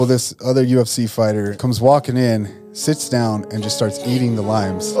Well, this other UFC fighter comes walking in, sits down, and just starts eating the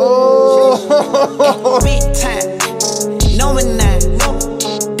limes. Oh! Big time, no man,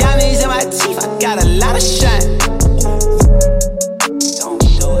 diamonds in my teeth, I got a lot of shine. Don't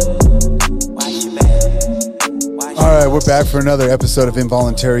do it, watch your back. All right, we're back for another episode of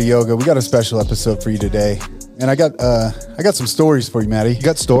Involuntary Yoga. We got a special episode for you today, and I got some stories for you, Maddie. You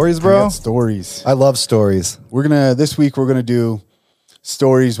got stories, bro? I got stories. I love stories. This week we're gonna do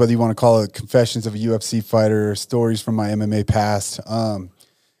stories, whether you want to call it confessions of a UFC fighter or stories from my MMA past.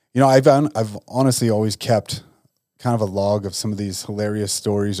 I've honestly always kept kind of a log of some of these hilarious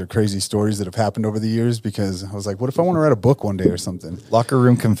stories or crazy stories that have happened over the years, because I was like, what if I want to write a book one day or something? Locker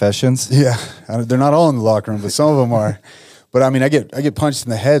room confessions? Yeah, they're not all in the locker room, but some of them are. But I mean, I get punched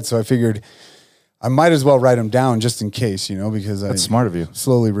in the head, so I figured I might as well write them down just in case, because That's smart of you.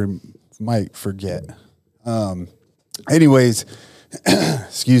 Slowly might forget. Anyways,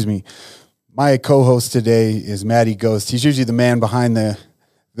 excuse me. My co-host today is Matty Ghost. He's usually the man behind the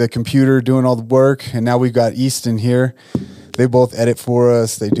computer doing all the work, and now we've got Easton here. They both edit for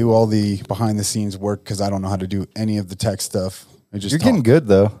us. They do all the behind-the-scenes work because I don't know how to do any of the tech stuff. You're getting good,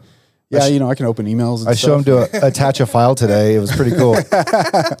 though. Yeah, I can open emails and I stuff. showed him to attach a file today. It was pretty cool.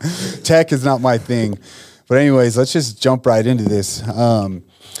 Tech is not my thing. But anyways, let's just jump right into this.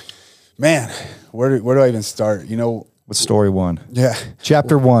 Man, where do I even start? With story one. Yeah.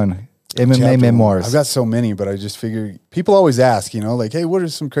 Chapter one, MMA memoirs. I've got so many, but I just figured people always ask, like, hey, what are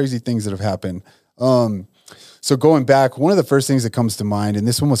some crazy things that have happened? So going back, one of the first things that comes to mind, and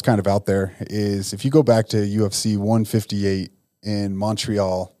this one was kind of out there, is if you go back to UFC 158 in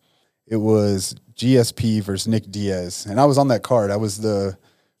Montreal, it was GSP versus Nick Diaz. And I was on that card. I was the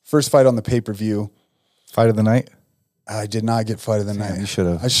first fight on the pay-per-view. Fight of the night? I did not get fight of the night. You should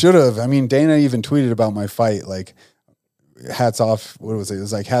have. I should have. I mean, Dana even tweeted about my fight, like, hats off. What was it? It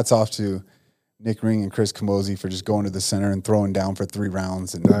was like, hats off to Nick Ring and Chris Camozzi for just going to the center and throwing down for 3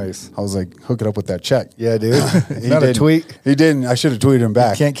 rounds. And nice. I was like, hook it up with that check. Yeah, dude. Not a tweet. He didn't. I should have tweeted him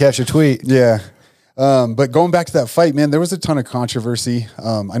back. You can't catch a tweet. Yeah. But going back to that fight, man, there was a ton of controversy.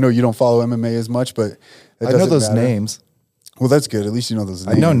 I know you don't follow MMA as much, but I know those names. Well, that's good. At least you know those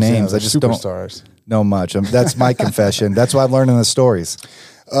names. I know names. Yeah, I just superstars. Don't know much. That's my confession. That's why I'm learning the stories.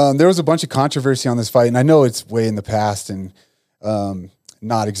 There was a bunch of controversy on this fight, and I know it's way in the past and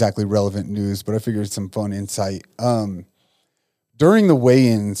not exactly relevant news, but I figured it's some fun insight. During the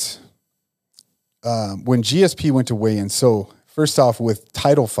weigh-ins, when GSP went to weigh-ins, so first off, with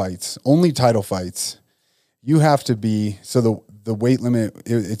title fights, only title fights, you have to be, so the weight limit,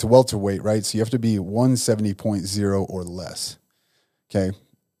 it's a welterweight, right? So you have to be 170.0 or less, okay?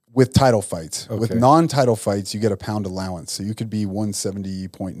 With title fights. Okay. With non-title fights, you get a pound allowance. So you could be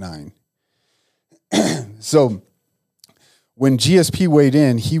 170.9. So when GSP weighed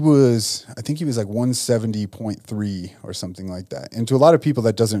in, I think he was like 170.3 or something like that. And to a lot of people,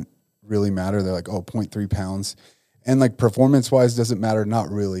 that doesn't really matter. They're like, 0.3 pounds. And like performance-wise, doesn't matter,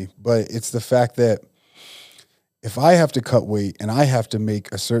 not really. But it's the fact that if I have to cut weight and I have to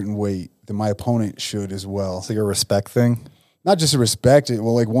make a certain weight, then my opponent should as well. It's like a respect thing? Not just a respect.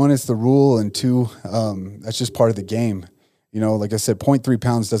 Well, like, one, it's the rule, and two, that's just part of the game. Like I said, 0.3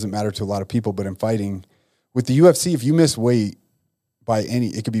 pounds doesn't matter to a lot of people, but in fighting, with the UFC, if you miss weight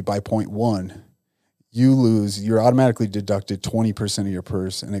it could be by 0.1, you lose, you're automatically deducted 20% of your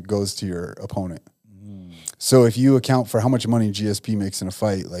purse, and it goes to your opponent. So if you account for how much money GSP makes in a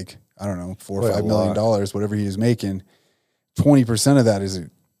fight, like, I don't know, $4 or $5 million, whatever he is making, 20% of that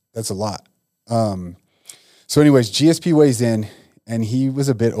that's a lot. So anyways, GSP weighs in, and he was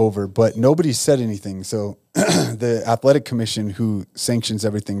a bit over, but nobody said anything. So the athletic commission, who sanctions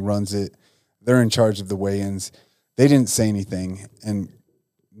everything, runs it, they're in charge of the weigh-ins. They didn't say anything. And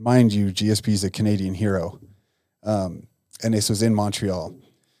mind you, GSP is a Canadian hero. And this was in Montreal.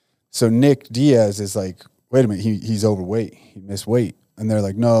 So Nick Diaz is like, wait a minute, he's overweight. He missed weight. And they're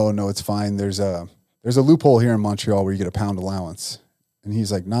like, no, it's fine. There's a loophole here in Montreal where you get a pound allowance. And he's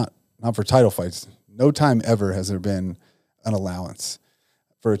like, not for title fights. No time ever has there been an allowance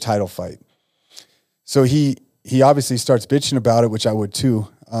for a title fight. So he obviously starts bitching about it, which I would too.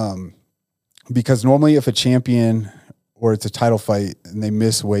 Because normally if a champion or it's a title fight and they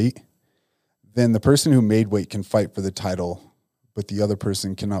miss weight, then the person who made weight can fight for the title, but the other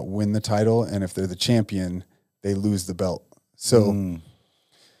person cannot win the title. And if they're the champion, they lose the belt. So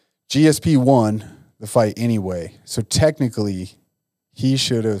GSP won the fight anyway. So technically, he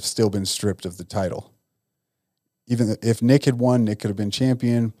should have still been stripped of the title. Even if Nick had won, Nick could have been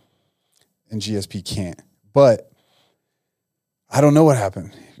champion, and GSP can't. But I don't know what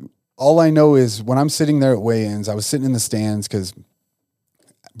happened. All I know is when I'm sitting there at weigh-ins, I was sitting in the stands because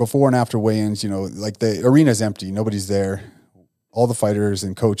before and after weigh-ins, like the arena's empty. Nobody's there. All the fighters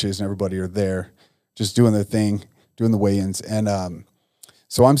and coaches and everybody are there just doing their thing, doing the weigh-ins. And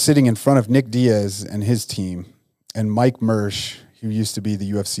so I'm sitting in front of Nick Diaz and his team, and Mike Mersch, who used to be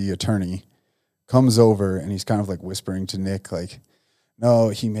the UFC attorney, comes over and he's kind of like whispering to Nick, like, no,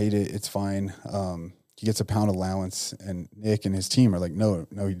 he made it. It's fine. He gets a pound allowance. And Nick and his team are like, no,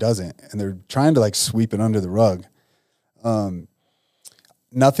 he doesn't. And they're trying to like sweep it under the rug.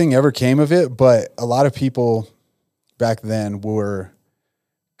 Nothing ever came of it, but a lot of people back then were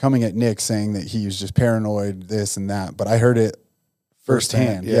coming at Nick saying that he was just paranoid, this and that. But I heard it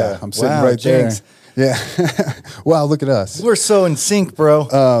firsthand. Yeah. I'm sitting right Jinx. there. Yeah. Wow, look at us. We're so in sync, bro.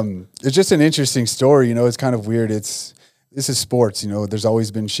 It's just an interesting story. It's kind of weird. This is sports. There's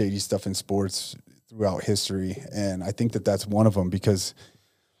always been shady stuff in sports throughout history. And I think that that's one of them because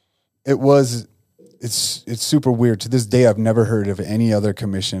it's super weird. To this day, I've never heard of any other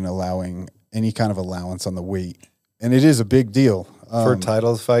commission allowing any kind of allowance on the weight. And it is a big deal. For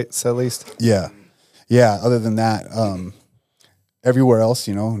title fights, at least? Yeah. Yeah. Other than that, everywhere else,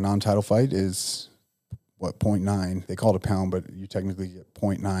 non-title fight is, 0.9. They call it a pound, but you technically get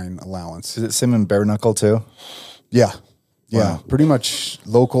 0.9 allowance. Is it sim and bare knuckle, too? Yeah. Yeah. Wow. Pretty much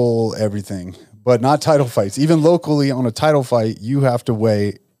local everything, but not title fights. Even locally on a title fight, you have to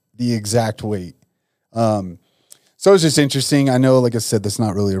weigh the exact weight. So it's just interesting. I know, like I said, that's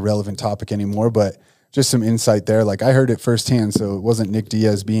not really a relevant topic anymore, but just some insight there. Like I heard it firsthand, so it wasn't Nick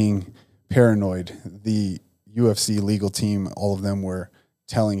Diaz being paranoid. The UFC legal team, all of them were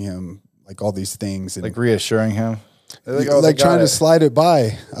telling him like all these things. And like reassuring him? Like trying to slide it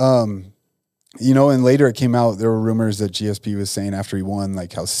by. And later it came out, there were rumors that GSP was saying after he won,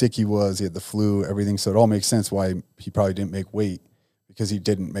 like how sick he was, he had the flu, everything. So it all makes sense why he probably didn't make weight because he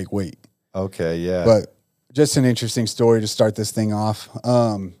didn't make weight. Okay, yeah. But just an interesting story to start this thing off.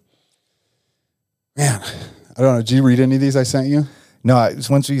 Man, I don't know. Did you read any of these I sent you? No,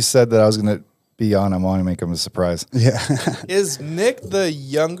 once you said that I was going to be on, I want to make him a surprise. Yeah. Is Nick the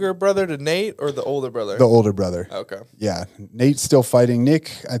younger brother to Nate or the older brother? The older brother. Okay. Yeah. Nate's still fighting.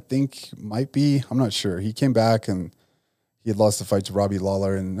 Nick, I think, might be. I'm not sure. He came back and he had lost the fight to Robbie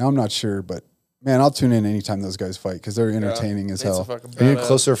Lawler, and I'm not sure, but man, I'll tune in anytime those guys fight because they're entertaining as hell. Are you a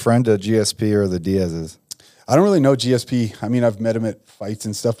closer friend to GSP or the Diaz's? I don't really know GSP. I mean, I've met him at fights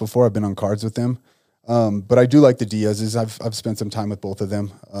and stuff before. I've been on cards with them. But I do like the Diaz's. I've spent some time with both of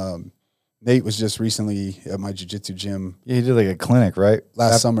them. Nate was just recently at my jiu-jitsu gym. Yeah, he did like a clinic, right?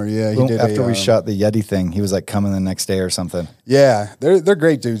 Last summer, yeah. He did after we shot the Yeti thing, he was like coming the next day or something. Yeah, they're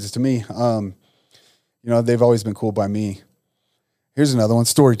great dudes to me. They've always been cool by me. Here's another one,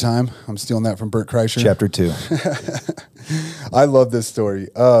 story time. I'm stealing that from Bert Kreischer. Chapter 2. I love this story.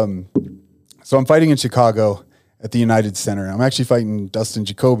 So I'm fighting in Chicago at the United Center. I'm actually fighting Dustin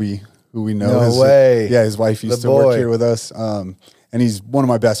Jacoby, who we know. No way. Yeah, his wife used to work here with us. And he's one of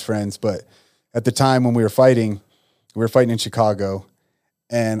my best friends. But at the time when we were fighting in Chicago.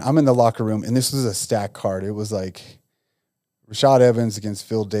 And I'm in the locker room, and this was a stacked card. It was like Rashad Evans against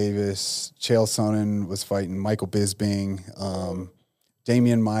Phil Davis. Chael Sonnen was fighting Michael Bisping.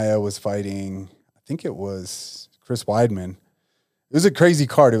 Damian Maia was fighting, I think it was Chris Weidman. It was a crazy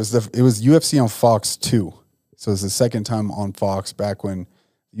card. It was UFC on Fox 2. So it was the second time on Fox back when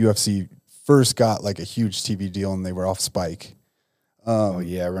UFC first got like a huge TV deal and they were off Spike. Oh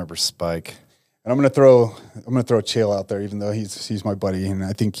yeah, I remember Spike. And I'm gonna throw Chael out there, even though he's my buddy, and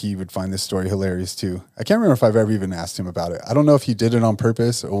I think he would find this story hilarious too. I can't remember if I've ever even asked him about it. I don't know if he did it on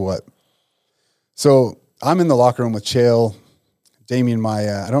purpose or what. So I'm in the locker room with Chael, Damian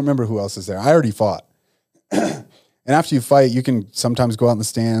Maia. I don't remember who else is there. I already fought. And after you fight, you can sometimes go out in the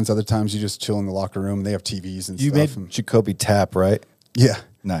stands. Other times you just chill in the locker room. They have TVs and you stuff. You made Jacoby tap, right? Yeah.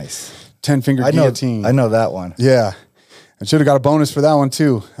 Nice. 10-finger guillotine. I know that one. Yeah. I should have got a bonus for that one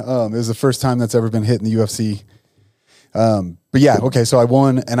too. It was the first time that's ever been hit in the UFC. But yeah, okay, so I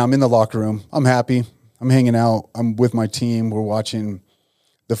won, and I'm in the locker room. I'm happy. I'm hanging out. I'm with my team. We're watching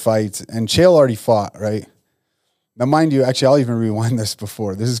the fights, and Chael already fought, right? Now, mind you, actually, I'll even rewind this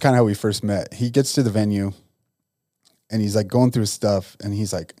before. This is kind of how we first met. He gets to the venue, and he's like going through his stuff, and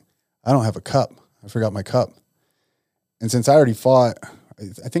he's like, I don't have a cup. I forgot my cup. And since I already fought,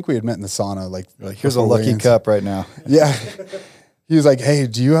 I think we had met in the sauna. Like here's a lucky cup right now. Yeah. He was like, hey,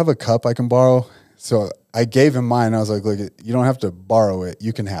 do you have a cup I can borrow? So I gave him mine. I was like, look, you don't have to borrow it.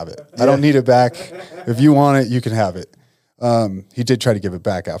 You can have it. Yeah. I don't need it back. If you want it, you can have it. He did try to give it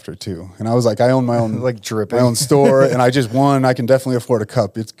back after too. And I was like, I own my own like dripping. My own store, and I just won. I can definitely afford a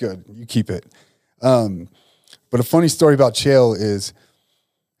cup. It's good. You keep it. But a funny story about Chael is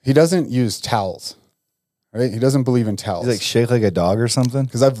he doesn't use towels. right? He doesn't believe in towels. He's like shake like a dog or something.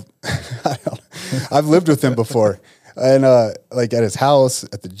 Because I've lived with him before, and like at his house,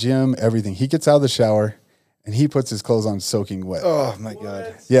 at the gym, everything. He gets out of the shower and he puts his clothes on soaking wet. Oh my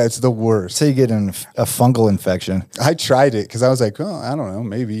God. Yeah, it's the worst. So you get a fungal infection. I tried it because I was like, oh, I don't know,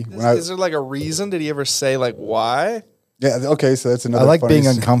 maybe. Is there like a reason? Did he ever say like why? Yeah, okay, so that's another. I like funny being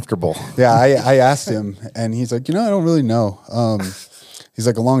uncomfortable. Yeah, I asked him, and he's like, I don't really know. He's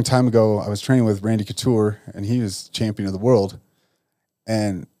like, a long time ago, I was training with Randy Couture, and he was champion of the world,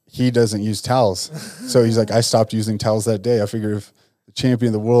 and he doesn't use towels. So he's like, I stopped using towels that day. I figure if the champion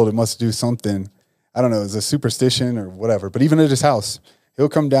of the world, it must do something. I don't know, it's a superstition or whatever. But even at his house, he'll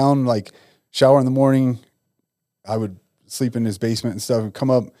come down, like, shower in the morning. I would sleep in his basement and stuff, and come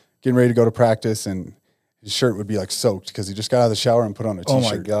up, getting ready to go to practice, and his shirt would be, like, soaked because he just got out of the shower and put on a T-shirt.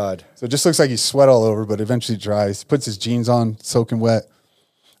 Oh, my God. So it just looks like he's sweat all over, but eventually dries. Puts his jeans on, soaking wet.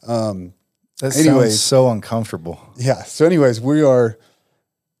 That sounds so uncomfortable. Yeah. So anyways, we are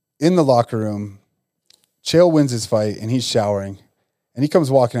in the locker room. Chael wins his fight, and he's showering. And he comes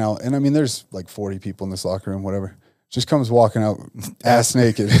walking out, and I mean, there's like 40 people in this locker room, whatever. Just comes walking out ass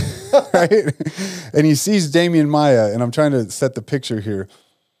naked, right? And he sees Damian Maia, and I'm trying to set the picture here.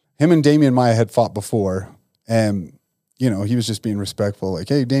 Him and Damian Maia had fought before, and, he was just being respectful, like,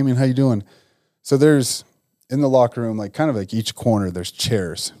 hey, Damian, how you doing? So there's, in the locker room, like kind of like each corner, there's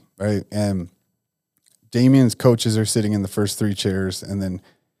chairs, right? And Damian's coaches are sitting in the first 3 chairs, Damian's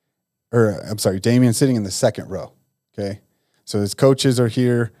sitting in the second row, okay? So his coaches are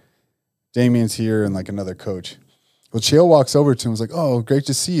here, Damian's here, and like another coach. Well, Chael walks over to him and was like, oh, great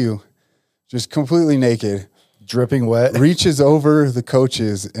to see you. Just completely naked. Dripping wet. Reaches over the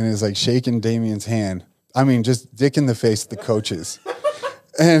coaches and is like shaking Damian's hand. I mean, just dick in the face of the coaches.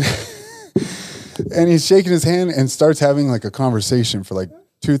 And he's shaking his hand and starts having like a conversation for like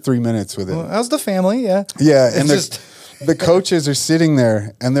 2-3 minutes with him. Well, how's the family? Yeah. Yeah, and the coaches are sitting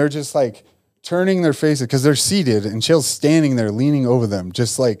there, and they're just like turning their faces because they're seated, and Chael's standing there leaning over them,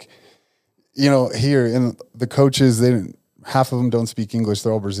 just like, here. And the coaches, half of them don't speak English.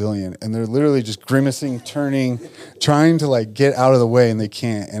 They're all Brazilian, and they're literally just grimacing, turning, trying to like get out of the way, and they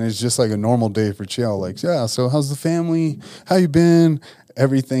can't. And it's just like a normal day for Chael. Like, yeah, so how's the family? How you been?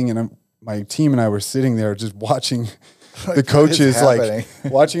 Everything. And my team and I were sitting there just watching the coaches, like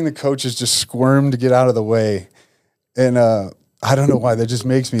watching the coaches just squirm to get out of the way. And I don't know why. That just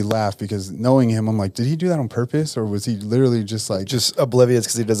makes me laugh because knowing him, I'm like, did he do that on purpose? Or was he literally just like... Just oblivious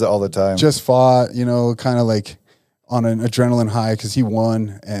because he does it all the time. Just fought, kind of like on an adrenaline high because he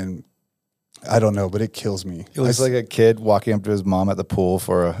won. And I don't know, but it kills me. He looks like a kid walking up to his mom at the pool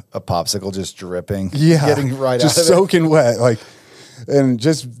for a popsicle just dripping. Yeah. Getting right just out of it. Soaking wet. Like... And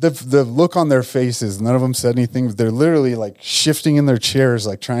just the look on their faces, none of them said anything. They're literally like shifting in their chairs,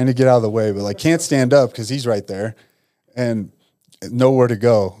 like trying to get out of the way, but like can't stand up because he's right there and nowhere to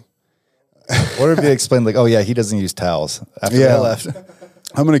go. What if you explained like, oh yeah, he doesn't use towels after they left?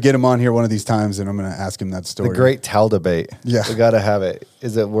 I'm going to get him on here one of these times and I'm going to ask him that story. The great towel debate. Yeah. We got to have it.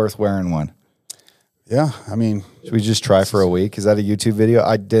 Is it worth wearing one? Yeah, I mean... Should we just try for a week? Is that a YouTube video?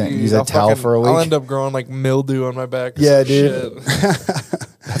 I didn't use a towel for a week. I'll end up growing like mildew on my back. Yeah, dude.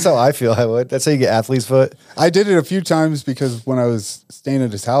 That's how I feel I would. That's how you get athlete's foot. I did it a few times because when I was staying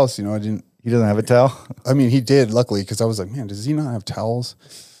at his house, I didn't... He doesn't have a towel? I mean, he did, luckily, because I was like, man, does he not have towels?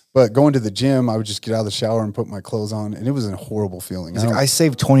 But going to the gym, I would just get out of the shower and put my clothes on, and it was a horrible feeling. I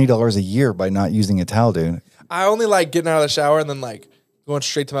save $20 a year by not using a towel, dude. I only like getting out of the shower and then like going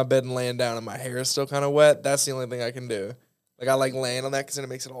straight to my bed and laying down and my hair is still kind of wet. That's the only thing I can do. Like I like laying on that because then it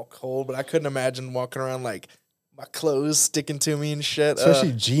makes it all cold, but I couldn't imagine walking around like my clothes sticking to me and shit.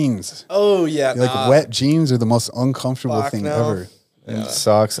 Especially jeans. Oh, yeah. Like wet jeans are the most uncomfortable thing ever. And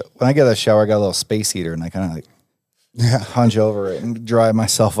socks. When I get out of the shower, I got a little space heater and I kind of like hunch over it and dry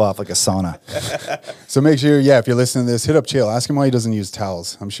myself off like a sauna. So make sure, if you're listening to this, hit up Chael. Ask him why he doesn't use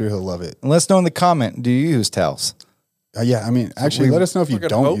towels. I'm sure he'll love it. And let us know in the comment, do you use towels? Yeah, I mean, actually, let us know if you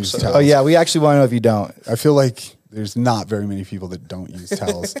don't use towels. Oh, yeah, we actually want to know if you don't. I feel like there's not very many people that don't use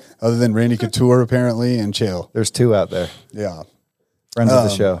towels, other than Randy Couture, apparently, and Chael. There's 2 out there. Yeah. Friends of the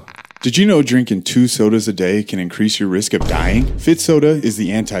show. Did you know drinking 2 sodas a day can increase your risk of dying? Fit Soda is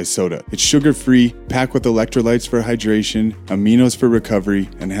the anti-soda. It's sugar-free, packed with electrolytes for hydration, aminos for recovery,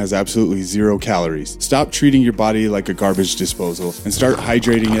 and has absolutely 0 calories. Stop treating your body like a garbage disposal and start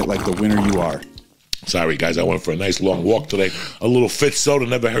hydrating it like the winner you are. Sorry, guys, I went for a nice long walk today. A little Fit Soda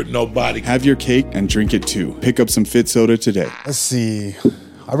never hurt nobody. Have your cake and drink it too. Pick up some Fit Soda today. Let's see.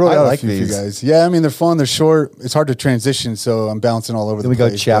 I wrote I out like a few for you these. guys. Yeah, I mean, they're fun. They're short. It's hard to transition, so I'm bouncing all over Then the we go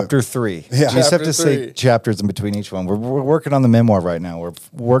place. chapter 3. Yeah. We just have Chapter to say 3. chapters in between each one. We're working on the memoir right now. We're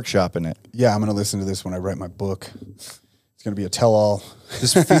workshopping it. Yeah, I'm going to listen to this when I write my book. It's going to be a tell-all.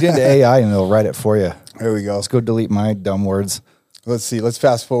 Just feed into AI and it'll write it for you. There we go. Let's go delete my dumb words. Let's see. Let's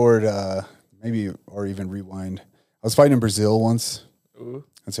fast forward, maybe, or even rewind. I was fighting in Brazil once. Ooh.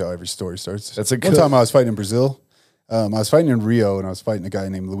 That's how every story starts. That's a One good- time I was fighting in Brazil. I was fighting in Rio, and I was fighting a guy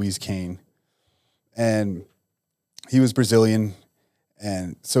named Luis Kane. And he was Brazilian.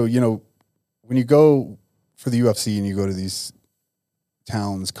 And so, you know, when you go for the UFC and you go to these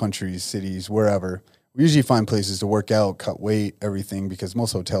towns, countries, cities, wherever, we usually find places to work out, cut weight, everything, because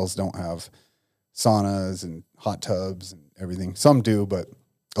most hotels don't have saunas and hot tubs and everything. Some do, but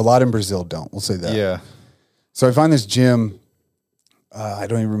a lot in Brazil don't. We'll say that. Yeah. So I find this gym. I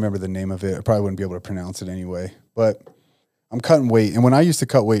don't even remember the name of it. I probably wouldn't be able to pronounce it anyway. But I'm cutting weight. And when I used to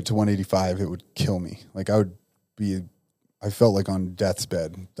cut weight to 185, it would kill me. Like I felt like on death's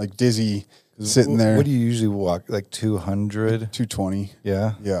bed, like dizzy, sitting there. What do you usually walk? Like 200? 220.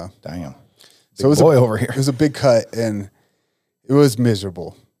 Yeah. Yeah. Damn. So it was boy over here. It was a big cut, and it was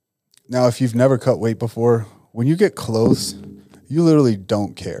miserable. Now, if you've never cut weight before, when you get close, you literally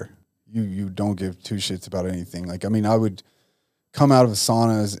don't care. You don't give two shits about anything. Like, I mean, I would come out of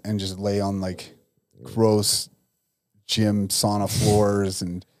saunas and just lay on like gross gym sauna floors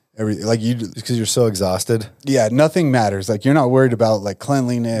and everything. Like Because you're so exhausted. yeah, nothing matters. Like, you're not worried about like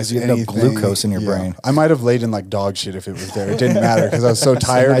cleanliness. You have no anything. glucose in your Yeah. brain. I might have laid in like dog shit if it was there. It didn't matter because I was so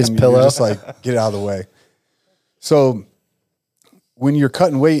tired. nice and pillow. You're just like, get out of the way. So when you're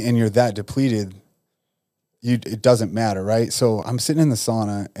cutting weight and you're that depleted, it doesn't matter, right? So I'm sitting in the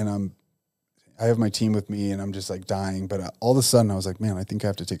sauna and I have my team with me and I'm just like dying. But all of a sudden I was like, man, I think I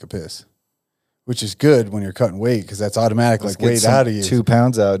have to take a piss, which is good when you're cutting weight because that's automatic, Let's like get weight some out of you. 2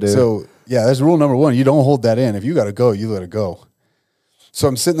 pounds out, dude. So yeah, that's rule number 1. You don't hold that in. If you got to go, you let it go. So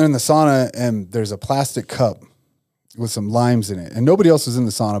I'm sitting there in the sauna and there's a plastic cup with some limes in it. And nobody else was in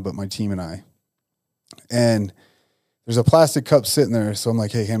the sauna but my team and I. And there's a plastic cup sitting there. So I'm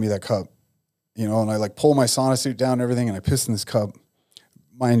like, hey, hand me that cup. You know, and I like pull my sauna suit down and everything and I piss in this cup.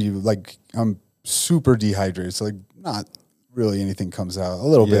 Mind you, like I'm super dehydrated. So like not really anything comes out. A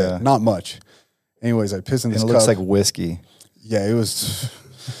little Yeah. bit, not much. Anyways, I piss in and this it cup. looks like whiskey. Yeah, it was.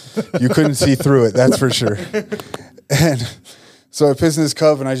 You couldn't see through it, that's for sure. And so I piss in this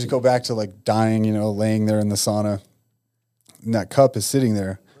cup, and I just go back to like dying, you know, laying there in the sauna, and that cup is sitting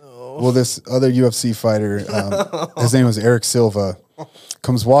there. Well, this other UFC fighter, his name was Eric Silva,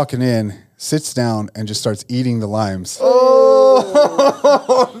 comes walking in, sits down, and just starts eating the limes.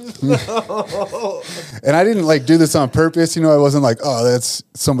 And I didn't like do this on purpose, you know. I wasn't like, oh, that's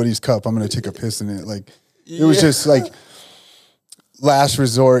somebody's cup, I'm gonna take a piss in it. Like, it was just like last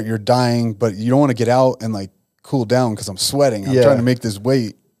resort. You're dying, but you don't want to get out and like cool down because I'm sweating. I'm Yeah. trying to make this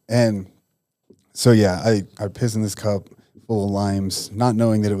weight, and so yeah, I pissed in this cup full of limes, not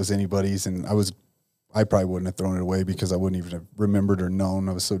knowing that it was anybody's, and I probably wouldn't have thrown it away because I wouldn't even have remembered or known.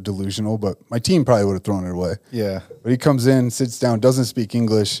 I was so delusional, but my team probably would have thrown it away. Yeah. But he comes in, sits down, doesn't speak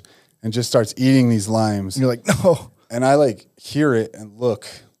English, and just starts eating these limes. And you're like, no. And I like hear it and look.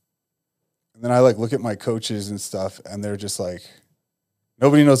 And then I like look at my coaches and stuff, and they're just like,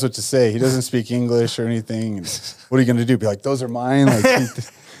 nobody knows what to say. He doesn't speak English or anything. And what are you going to do? Be like, those are mine? Like,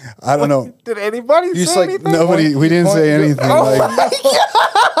 I don't know. Did anybody You say just like, anything? Nobody, we didn't say anything. Oh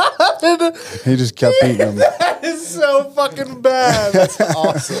Like, he just kept eating them. That is so fucking bad. That's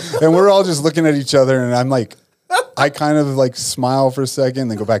awesome. And we're all just looking at each other, and I'm like, I kind of like smile for a second,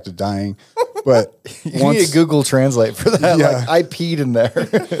 then go back to dying. But You need a Google Translate for that. Yeah. Like, I peed in there.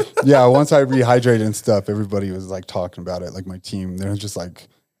 yeah, once I rehydrated and stuff, everybody was like talking about it. Like my team, they're just like,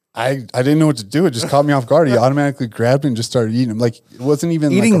 I didn't know what to do. It just caught me off guard. He automatically grabbed it and just started eating them. Like it wasn't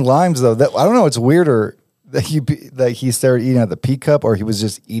even Eating like limes, though, that I don't know. It's weirder that he started eating at the pea cup or he was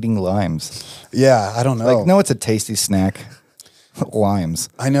just eating limes. yeah, I don't know. Like, no, it's a tasty snack. Limes.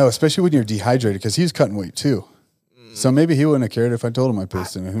 I know, especially when you're dehydrated because he's cutting weight too. So maybe he wouldn't have cared if I told him I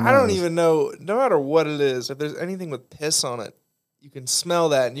pissed in it. Who I don't knows? even know. No matter what it is, if there's anything with piss on it, you can smell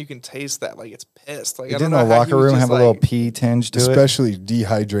that and you can taste that like it's pissed. Like I don't Didn't know the how he locker was room just have a little pee tinge to it? especially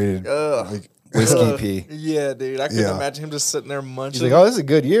dehydrated. Like, Whiskey Ugh. pee. Yeah, dude. I couldn't Yeah. imagine him just sitting there munching. He's like, oh, this is a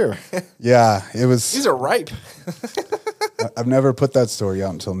good year. yeah, it was. These are ripe. I've never put that story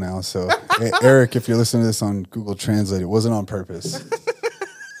out until now. So, hey, Eric, if you're listening to this on Google Translate, it wasn't on purpose.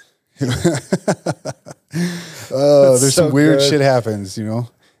 There's so some weird good. shit happens, you know.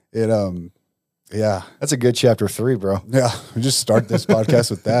 It yeah. That's a good chapter 3, bro. Yeah, we just start this podcast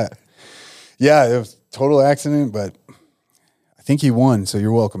with that. Yeah, it was total accident, but I think he won, so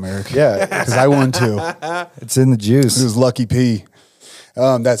you're welcome, Eric. Yeah. Because I won too. It's in the It juice. was Lucky P.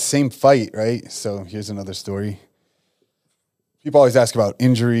 That same fight, right? So here's another story. People always ask about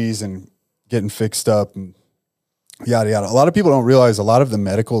injuries and getting fixed up and yada, yada. A lot of people don't realize a lot of the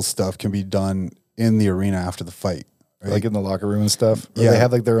medical stuff can be done in the arena after the fight. Right? Like in the locker room and stuff. Or Yeah. They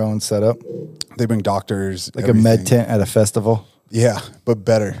have like their own setup. They bring doctors. Like a med everything. tent at a festival. Yeah, but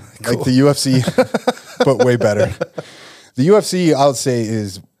better. Like the UFC, but way better. The UFC, I would say,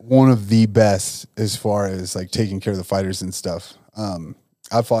 is one of the best as far as like taking care of the fighters and stuff.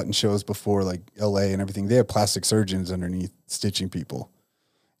 I've fought in shows before, like LA and everything. They have plastic surgeons underneath stitching people.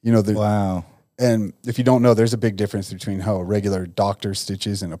 You know, Wow. and if you don't know, there's a big difference between how a regular doctor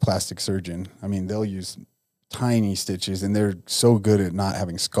stitches and a plastic surgeon. I mean, they'll use tiny stitches, and they're so good at not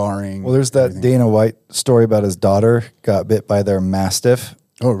having scarring. Well, there's that everything. Dana White story about his daughter got bit by their mastiff.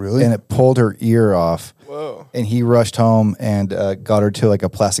 Oh, really? And it pulled her ear off. Whoa. And he rushed home and got her to like a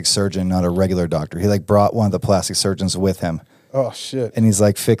plastic surgeon, not a regular doctor. He like brought one of the plastic surgeons with him. Oh, shit. And he's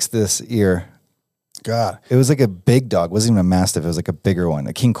like, fix this ear. God. It was like a big dog. It wasn't even a mastiff. It was like a bigger one,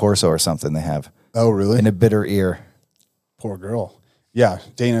 a King Corso or something they have. Oh, really? And a bitter ear. Poor girl. Yeah,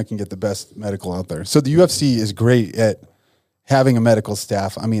 Dana can get the best medical out there. So the UFC is great at having a medical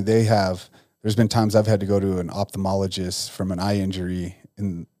staff. I mean, there's been times I've had to go to an ophthalmologist from an eye injury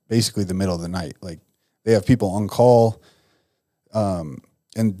in basically the middle of the night. Like, they have people on call, and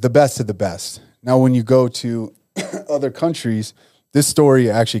the best of the best. Now, when you go to other countries, this story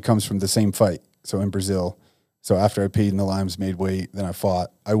actually comes from the same fight. So in Brazil, so after I peed in the limes, made weight, then I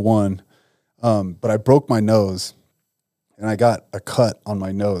fought, I won, but I broke my nose. And I got a cut on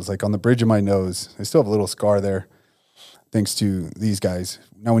my nose, like on the bridge of my nose. I still have a little scar there, thanks to these guys.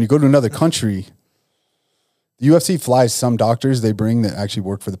 Now, when you go to another country, the UFC flies some doctors they bring that actually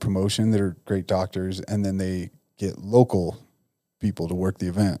work for the promotion that are great doctors, and then they get local people to work the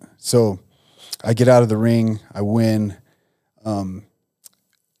event. So I get out of the ring, I win.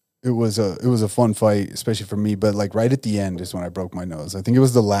 It was a fun fight, especially for me. But like right at the end is when I broke my nose. I think it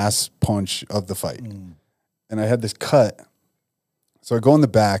was the last punch of the fight, and I had this cut. So I go in the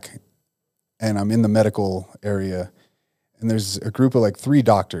back, and I'm in the medical area, and there's a group of like 3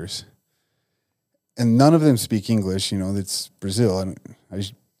 doctors, and none of them speak English. You know, it's Brazil, and I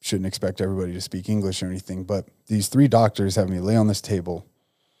shouldn't expect everybody to speak English or anything. But these 3 doctors have me lay on this table,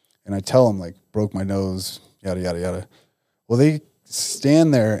 and I tell them like, broke my nose, yada yada yada. Well, they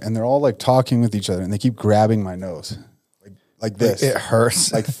stand there, and they're all like talking with each other, and they keep grabbing my nose, like this. It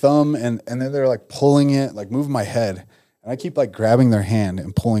hurts. Like thumb, and then they're like pulling it, like moving my head. And I keep like grabbing their hand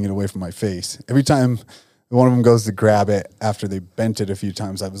and pulling it away from my face. Every time one of them goes to grab it after they bent it a few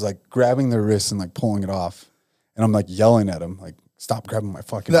times, I was like grabbing their wrists and like pulling it off. And I'm like yelling at them, like, stop grabbing my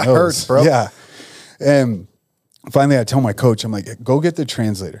fucking nose. That hurts, bro. Yeah. And finally I tell my coach, I'm like, go get the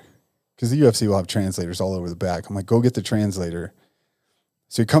translator. Because the UFC will have translators all over the back. I'm like, go get the translator.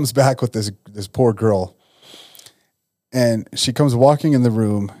 So he comes back with this poor girl. And she comes walking in the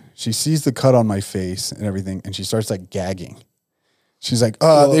room. She sees the cut on my face and everything, and she starts like gagging. She's like,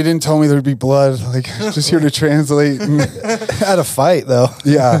 "Oh, they didn't tell me there'd be blood. Like, just here to translate." At a fight, though.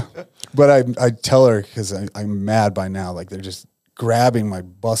 Yeah, but I tell her because I'm mad by now. Like, they're just grabbing my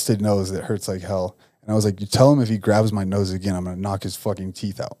busted nose that hurts like hell. And I was like, "You tell him if he grabs my nose again, I'm gonna knock his fucking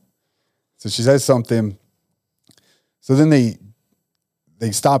teeth out." So she says something. So then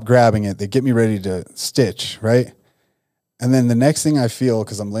they stop grabbing it. They get me ready to stitch, right? And then the next thing I feel,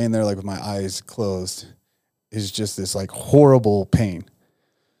 because I'm laying there like with my eyes closed, is just this like horrible pain.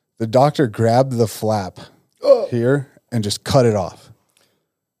 The doctor grabbed the flap here and just cut it off.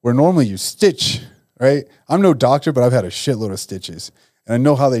 Where normally you stitch, right? I'm no doctor, but I've had a shitload of stitches. And I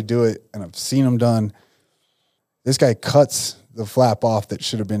know how they do it, and I've seen them done. This guy cuts the flap off that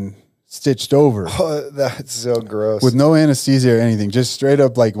should have been stitched over. Oh, that's so gross. With no anesthesia or anything. Just straight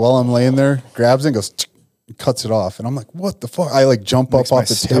up, like while I'm laying there, grabs it and goes, cuts it off. And I'm like, what the fuck? I like jump Makes up my off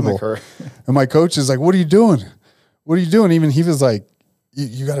the stomach table. hurt. And my coach is like, what are you doing? What are you doing? Even he was like,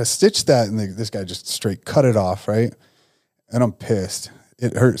 you got to stitch that. And this guy just straight cut it off, right? And I'm pissed.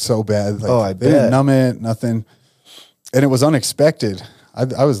 It hurt so bad. Like, I they didn't bet. numb it, nothing. And it was unexpected.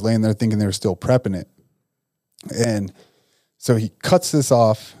 I was laying there thinking they were still prepping it. And so he cuts this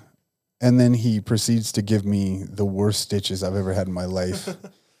off, and then he proceeds to give me the worst stitches I've ever had in my life.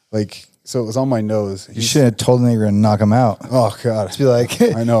 Like, so it was on my nose. You should have told him that you were going to knock him out. Oh, God. Just be like,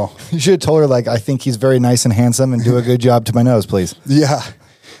 I know. You should have told her, like, I think he's very nice and handsome and do a good job to my nose, please. Yeah.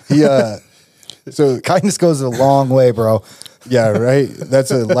 He, so, Kindness goes a long way, bro. yeah, right?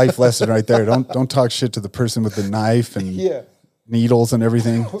 That's a life lesson right there. Don't talk shit to the person with the knife and needles and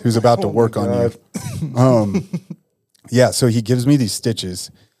everything who's about to work on you. Yeah, so he gives me these stitches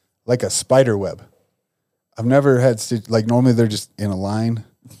like a spider web. I've never had like normally they're just in a line.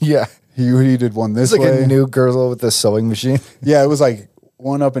 Yeah. He did one this It's like way. a new girl with a sewing machine. Yeah, it was like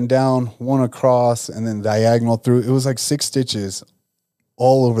one up and down, one across, and then diagonal through. It was like 6 stitches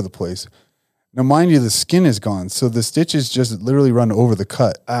all over the place. Now, mind you, the skin is gone, so the stitches just literally run over the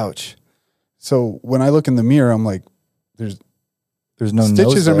cut. Ouch. So when I look in the mirror, I'm like, There's no stitches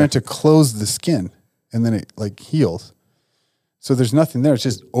nose are there. meant to close the skin, and then it like heals. So there's nothing there. It's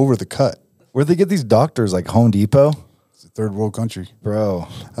just over the cut. Where'd they get these doctors? Like Home Depot? It's a third world country. Bro.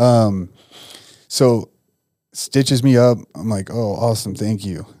 So stitches me up. I'm like, oh, awesome. Thank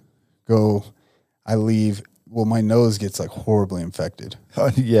you. Go. I leave. Well, my nose gets like horribly infected.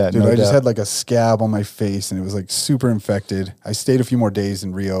 Yeah, Dude, no I just doubt. had like a scab on my face and it was like super infected. I stayed a few more days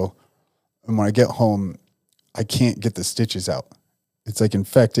in Rio. And when I get home, I can't get the stitches out. It's like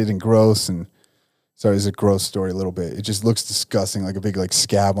infected and gross. And sorry, it's a gross story a little bit. It just looks disgusting, like a big like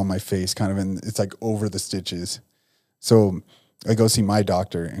scab on my face kind of. And it's like over the stitches. So I go see my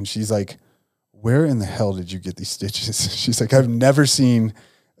doctor and she's like, where in the hell did you get these stitches? She's like, I've never seen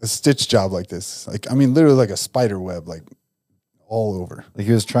a stitch job like this. Like, I mean, literally like a spider web, like all over. Like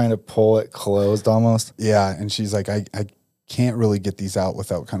he was trying to pull it closed almost. Yeah. And she's like, I can't really get these out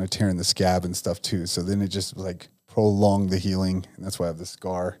without kind of tearing the scab and stuff too. So then it just like prolonged the healing. And that's why I have the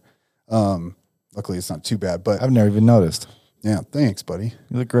scar. Luckily it's not too bad, but I've never even noticed. yeah, thanks, buddy.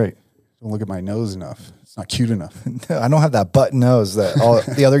 You look great. Don't look at my nose enough. It's not cute enough. I don't have that button nose that all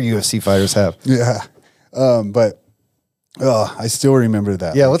the other UFC fighters have. Yeah. But I still remember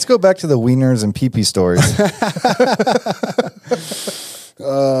that. Yeah, let's go back to the wieners and pee-pee stories.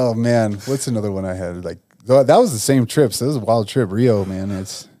 Oh man, what's another one I had? Like that was the same trip. So it was a wild trip. Rio, man.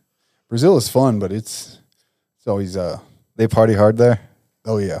 Brazil is fun, but it's always They party hard there?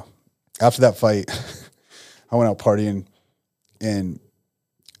 oh yeah. After that fight, I went out partying, and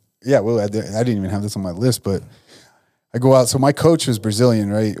yeah, well, I didn't even have this on my list, but I go out. So my coach was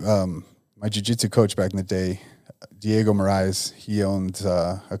Brazilian, right? My jiu-jitsu coach back in the day, Diego Moraes, he owned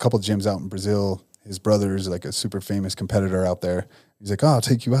a couple gyms out in Brazil. His brother is like a super famous competitor out there. He's like, oh, I'll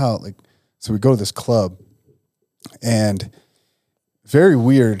take you out. Like, so we go to this club, and very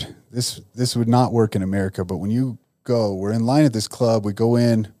weird. This would not work in America, but when you go, we're in line at this club. We go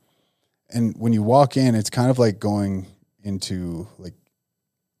in, and when you walk in, it's kind of like going into like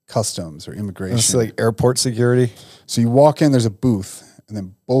customs or immigration. It's like airport security. So you walk in, there's a booth, and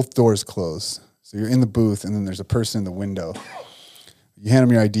then both doors close. So you're in the booth, and then there's a person in the window. You hand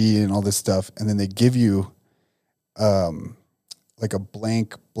them your ID and all this stuff, and then they give you like a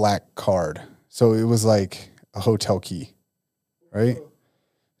blank black card. So it was like a hotel key, right?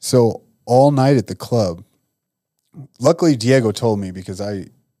 So all night at the club, luckily Diego told me because I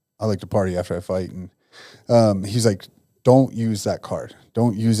like to party after I fight, and he's like, don't use that card.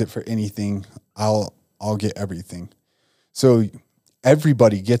 Don't use it for anything. I'll get everything. So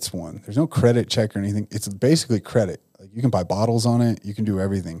everybody gets one. There's no credit check or anything. It's basically credit. Like you can buy bottles on it. You can do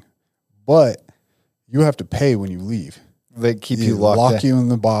everything, but you have to pay when you leave. They keep They you locked lock in. you in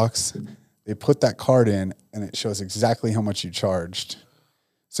the box. They put that card in, and it shows exactly how much you charged.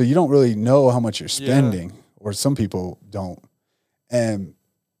 So you don't really know how much you're spending, or some people don't. And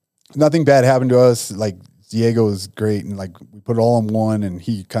nothing bad happened to us. Like Diego was great, and like we put it all in one, and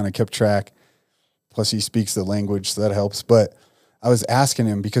he kind of kept track. Plus, he speaks the language, so that helps. But I was asking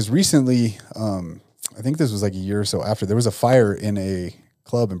him because recently, I think this was like a year or so after, there was a fire in a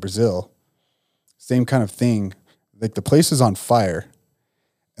club in Brazil. Same kind of thing. Like the place was on fire,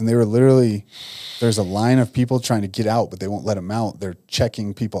 and they were literally, there's a line of people trying to get out, but they won't let them out. They're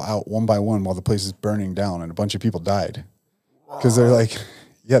checking people out one by one while the place is burning down, and a bunch of people died. Because they're like,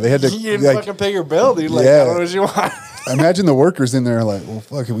 yeah, they had to. You didn't like, fucking pay your bill, dude. Like, Yeah. I don't know what you want. imagine the workers in there like, well,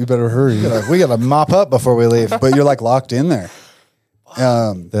 fuck it, we better hurry. We got to mop up before we leave. But you're like locked in there.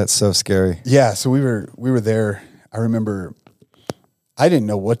 That's so scary. Yeah, so we were there. I remember I didn't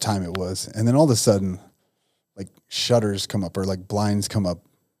know what time it was, and then all of a sudden, like shutters come up or like blinds come up,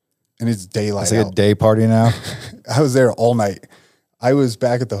 and it's daylight. It's like out. a day party now. I was there all night. I was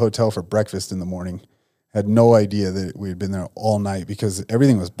back at the hotel for breakfast in the morning. Had no idea that we had been there all night because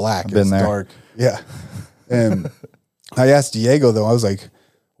everything was black. It been was there. dark. Yeah. And I asked Diego though, I was like,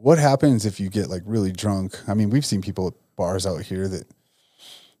 what happens if you get like really drunk? I mean, we've seen people at bars out here that,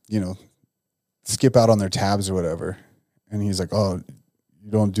 you know, skip out on their tabs or whatever. And he's like, oh, you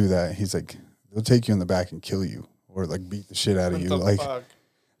don't do that. He's like, they'll take you in the back and kill you or like beat the shit out of you. Like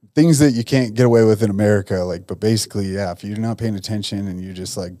things that you can't get away with in America. Like, but basically, yeah, if you're not paying attention and you're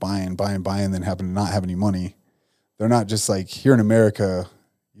just like buying, then happen to not have any money, they're not just like here in America,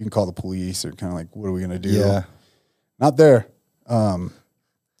 you can call the police or kind of like, what are we going to do? Yeah. Not there.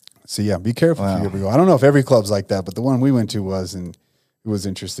 So yeah, be careful if you ever go. I don't know if every club's like that, but the one we went to was, and it was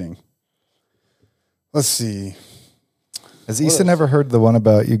interesting. Let's see. Has Easton ever heard the one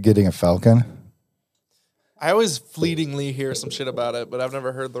about you getting a falcon? I always fleetingly hear some shit about it, but I've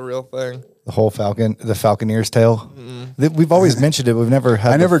never heard the real thing. The whole falcon, the falconer's tail. We've always mentioned it. We've never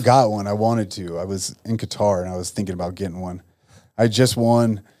had. I never got one. I wanted to. I was in Qatar and I was thinking about getting one. I just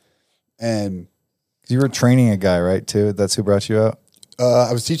won, and you were training a guy, right? Too. That's who brought you out.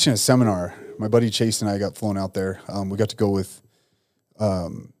 I was teaching a seminar. My buddy Chase and I got flown out there. We got to go with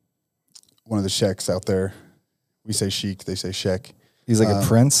one of the sheikhs out there. We say sheik, they say sheikh. He's like a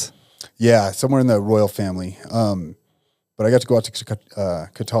prince? Yeah, somewhere in the royal family. But I got to go out to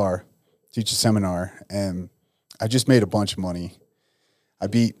Qatar, teach a seminar, and I just made a bunch of money. I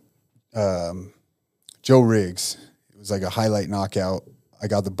beat Joe Riggs. It was like a highlight knockout. I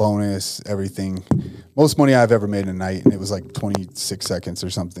got the bonus, everything. Most money I've ever made in a night, and it was like 26 seconds or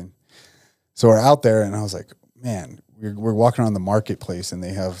something. So we're out there, and I was like, man, we're walking around the marketplace, and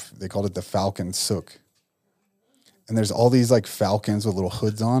they called it the Falcon Souk. And there's all these like falcons with little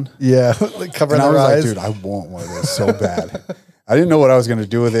hoods on. Yeah, like covering their eyes. Like, dude, I want one of those so bad. I didn't know what I was going to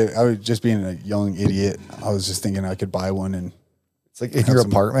do with it. I was just being a young idiot. I was just thinking I could buy one, and it's like in your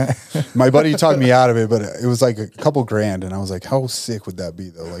apartment. My buddy talked me out of it, but it was like a couple grand, and I was like, how sick would that be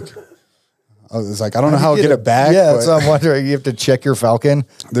though? Like, I was like, I don't know how to get it back. Yeah, so I'm wondering. You have to check your falcon.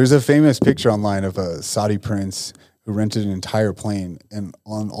 There's a famous picture online of a Saudi prince who rented an entire plane, and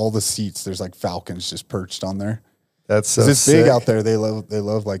on all the seats, there's like falcons just perched on there. That's so it's sick. big out there. They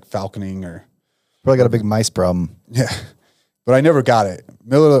love like falconing or probably got a big mice problem. Yeah, but I never got it.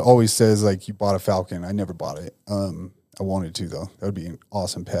 Miller always says like you bought a falcon. I never bought it. I wanted to though. That would be an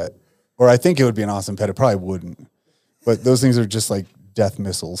awesome pet, or I think it would be an awesome pet. It probably wouldn't, but those things are just like death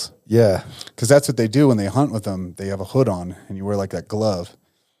missiles. Yeah, because that's what they do when they hunt with them. They have a hood on, and you wear like that glove.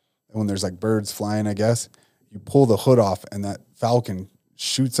 And when there's like birds flying, I guess you pull the hood off, and that falcon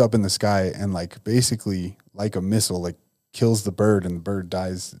shoots up in the sky and like basically like a missile, like kills the bird, and the bird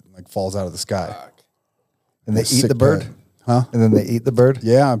dies, like falls out of the sky. And they eat the bird? Pet. Huh? And then they eat the bird?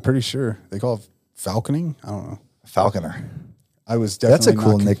 Yeah, I'm pretty sure. They call it falconing? I don't know. Falconer. I was definitely That's a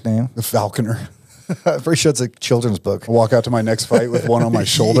cool nickname. The Falconer. I'm pretty sure it's a children's book. I walk out to my next fight with one on my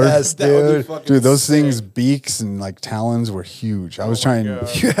shoulder. Yes, dude. Dude, those things, beaks and like talons were huge. I was trying.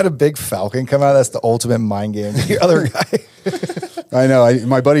 You had a big falcon come out. That's the ultimate mind game. The other guy. I know.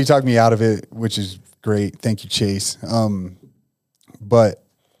 My buddy talked me out of it, which is great. Thank you, Chase. But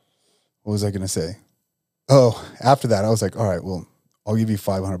what was I going to say? Oh, after that, I was like, all right, well, I'll give you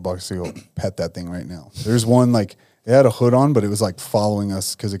 $500 to go pet that thing right now. There's one like, it had a hood on, but it was like following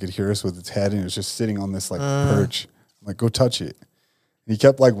us because it could hear us with its head, and it was just sitting on this like perch. I'm like, go touch it. And he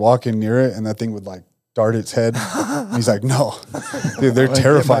kept like walking near it, and that thing would like dart its head. And he's like, no. Dude, they're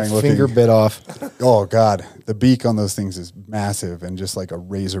terrifying looking. Finger bit off. Oh, God. The beak on those things is massive and just like a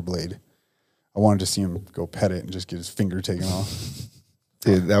razor blade. I wanted to see him go pet it and just get his finger taken off.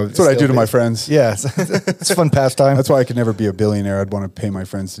 Dude, that's what I do to my friends. Yeah, it's a fun pastime. That's why I could never be a billionaire. I'd want to pay my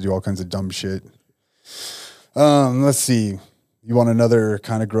friends to do all kinds of dumb shit. Let's see. You want another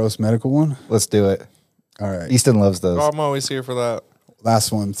kind of gross medical one? Let's do it. All right. Easton loves those. Oh, I'm always here for that.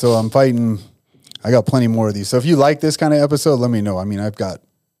 Last one. So I'm fighting. I got plenty more of these. So if you like this kind of episode, let me know. I mean, I've got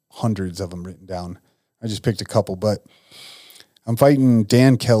hundreds of them written down. I just picked a couple, but I'm fighting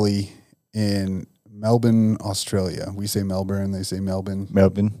Dan Kelly in Melbourne, Australia. We say Melbourne. They say Melbourne.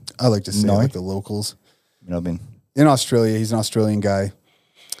 Melbourne. I like to say like the locals. Melbourne. In Australia. He's an Australian guy.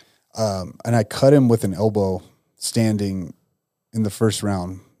 And I cut him with an elbow standing in the first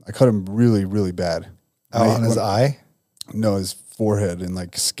round. I cut him really, really bad. On his eye? No, his forehead and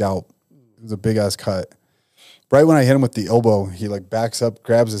like scalp. It was a big ass cut. Right when I hit him with the elbow, he like backs up,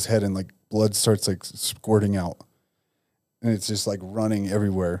 grabs his head, and like blood starts like squirting out. And it's just like running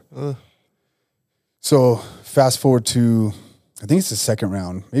everywhere. So fast forward to, I think it's the second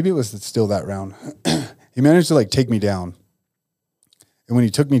round. Maybe it was still that round. He managed to like take me down. And when he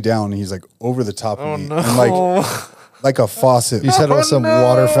took me down, he's like over the top of me. No. And like a faucet. You said it was some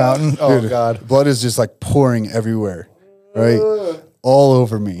water fountain? Oh, Dude, God. Blood is just like pouring everywhere, right? All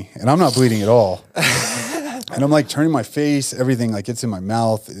over me. And I'm not bleeding at all. And I'm like turning my face, everything, like it's in my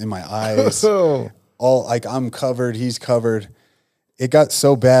mouth, in my eyes. All like I'm covered, he's covered. It got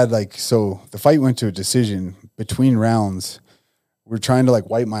so bad, like, so the fight went to a decision between rounds. We're trying to like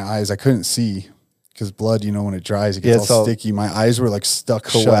wipe my eyes. I couldn't see because blood, you know, when it dries, it gets all sticky. My eyes were like stuck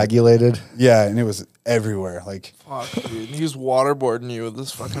coagulated. Shut. Yeah, and it was everywhere. Like, fuck, dude. He was waterboarding you with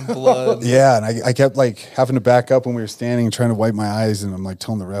this fucking blood. Yeah, and I kept like having to back up when we were standing, trying to wipe my eyes, and I'm like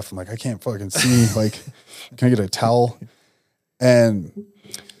telling the ref, I'm like, I can't fucking see. Like, can I get a towel? And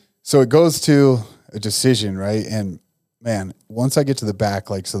so it goes to a decision, right? And man, once I get to the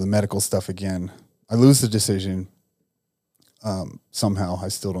back, like, so the medical stuff again, I lose the decision. Somehow, I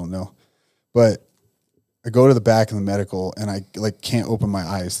still don't know, but I go to the back of the medical and I like can't open my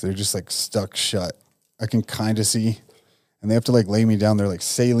eyes. They're just like stuck shut. I can kind of see, and they have to like lay me down there, like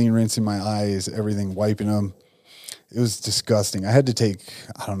saline rinsing my eyes, everything, wiping them. It was disgusting. I had to take,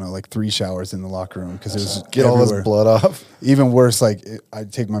 I don't know, like 3 showers in the locker room because it was get everywhere. All this blood off. Even worse, like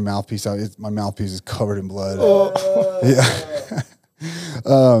I'd take my mouthpiece out. My mouthpiece is covered in blood. Yeah.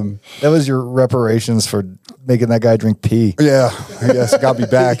 That was your reparations for making that guy drink pee. Yeah, I guess it got me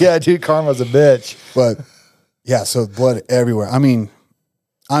back. Yeah, dude, karma's a bitch. But yeah, so blood everywhere. I mean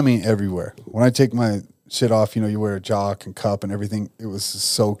everywhere. When I take my shit off, you know, you wear a jock and cup and everything. It was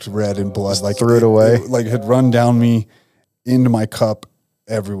soaked red in blood. Just like threw it away. It, like had run down me into my cup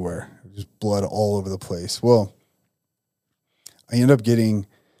everywhere. Just blood all over the place. Well, I ended up getting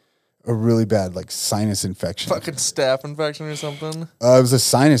a really bad like sinus infection. Fucking staph infection or something. It was a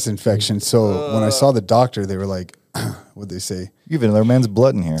sinus infection. So when I saw the doctor, they were like, what'd they say? You have another man's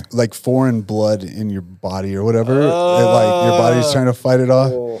blood in here. Like foreign blood in your body or whatever. Like your body's trying to fight it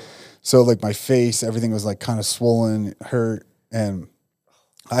off. So like my face, everything was like kind of swollen, hurt. And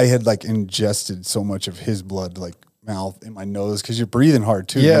I had like ingested so much of his blood, like mouth in my nose. Cause you're breathing hard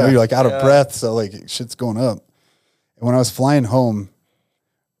too. Yeah. You know, you're like out of breath. So like shit's going up. And when I was flying home,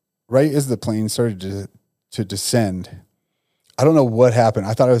 right as the plane started to descend, I don't know what happened.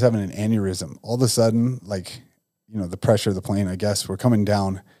 I thought I was having an aneurysm. All of a sudden, like, you know, the pressure of the plane, I guess, we're coming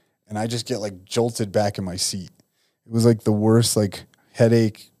down, and I just get like jolted back in my seat. It was like the worst like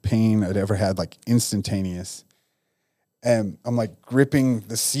headache, pain I'd ever had, like instantaneous. And I'm like gripping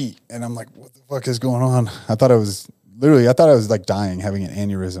the seat, and I'm like, what the fuck is going on? I thought I was like dying, having an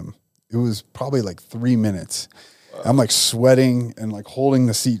aneurysm. It was probably like 3 minutes. I'm like sweating and like holding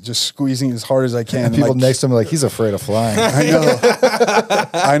the seat, just squeezing as hard as I can. And people like, next to me are like, he's afraid of flying.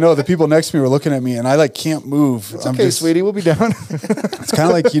 I know. The people next to me were looking at me, and I like can't move. It's okay, sweetie, we'll be down. It's kind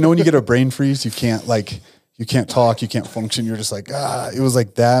of like, you know, when you get a brain freeze, you can't talk, you can't function. You're just like, it was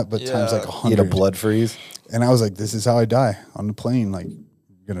like that, but times like 100. You get a blood freeze. And I was like, this is how I die on the plane. Like, I'm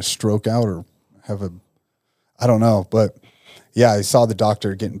gonna stroke out or have I don't know. But yeah, I saw the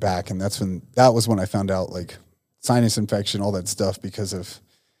doctor getting back, and that was when I found out like sinus infection, all that stuff, because of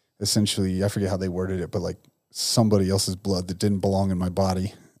essentially, I forget how they worded it, but like somebody else's blood that didn't belong in my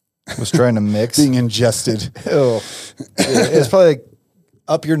body was trying to mix, being ingested. Ew. It's probably like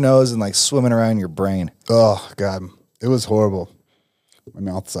up your nose and like swimming around your brain. Oh God, it was horrible. My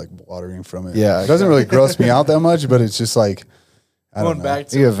mouth's like watering from it. Yeah, it doesn't really gross me out that much, but it's just like, I don't know. Back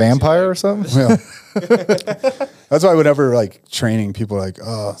to are you a vampire or something? Yeah. That's why whenever like training, people are like,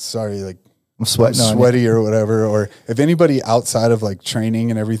 oh, sorry, like I'm sweating, sweaty or whatever. Or if anybody outside of like training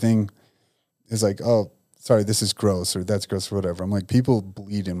and everything is like, oh, sorry, this is gross or that's gross or whatever. I'm like, people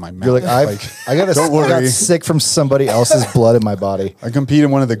bleed in my mouth. You're like, I got sick from somebody else's blood in my body. I compete in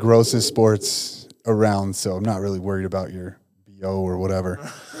one of the grossest sports around, so I'm not really worried about your BO or whatever.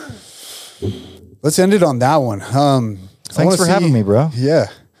 Let's end it on that one. Thanks for having me, bro. Yeah.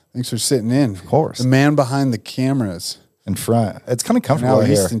 Thanks for sitting in. Of course. The man behind the cameras. In front. It's kind of comfortable now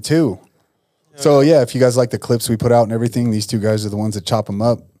here. Easton too. So yeah, if you guys like the clips we put out and everything, these two guys are the ones that chop them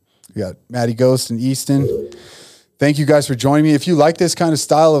up. We got Matty Ghost and Easton. Thank you guys for joining me. If you like this kind of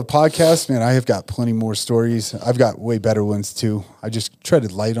style of podcast, man, I have got plenty more stories. I've got way better ones too. I just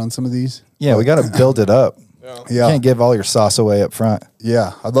treaded light on some of these. Yeah, we got to build it up. Yeah. You can't give all your sauce away up front.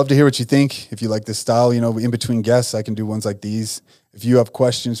 Yeah. I'd love to hear what you think. If you like this style, you know, in between guests, I can do ones like these. If you have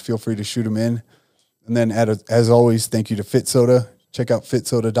questions, feel free to shoot them in. And then as always, thank you to Fit Soda. Check out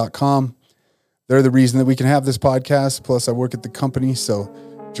fitsoda.com. They're the reason that we can have this podcast. Plus, I work at the company, so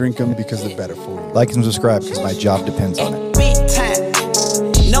drink them because they're better for you. Like and subscribe because my job depends on it. Big time,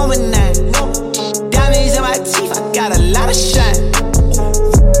 no man, diamonds in my teeth, I got a lot of shine.